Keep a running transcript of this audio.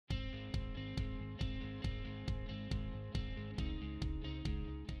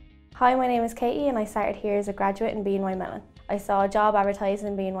Hi, my name is Katie and I started here as a graduate in BNY Mellon. I saw a job advertised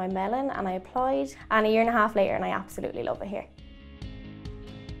in BNY Mellon and I applied, and a year and a half later and I absolutely love it here.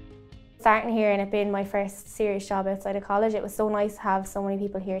 Starting here and it being my first serious job outside of college, it was so nice to have so many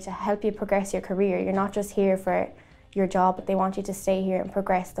people here to help you progress your career. You're not just here for your job, but they want you to stay here and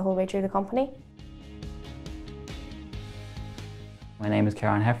progress the whole way through the company. My name is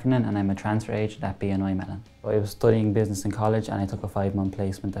Ciaran and I'm a transfer agent at BNY Mellon. I was studying business in college and I took a 5-month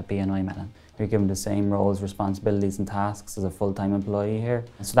placement at BNY Mellon. You're given the same roles, responsibilities and tasks as a full-time employee here.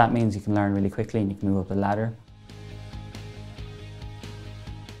 So that means you can learn really quickly and you can move up the ladder.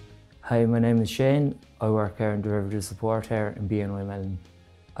 Hi, my name is Shane. I work here in derivative support here in BNY Mellon.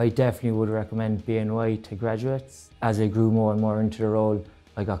 I definitely would recommend BNY to graduates. As I grew more and more into the role,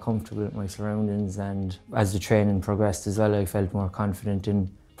 I got comfortable with my surroundings, and as the training progressed as well, I felt more confident in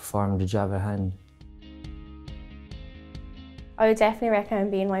performing the job at hand. I would definitely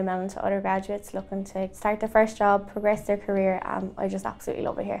recommend BNY Mellon to other graduates looking to start their first job, progress their career, and I just absolutely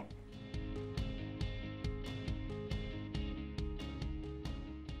love it here.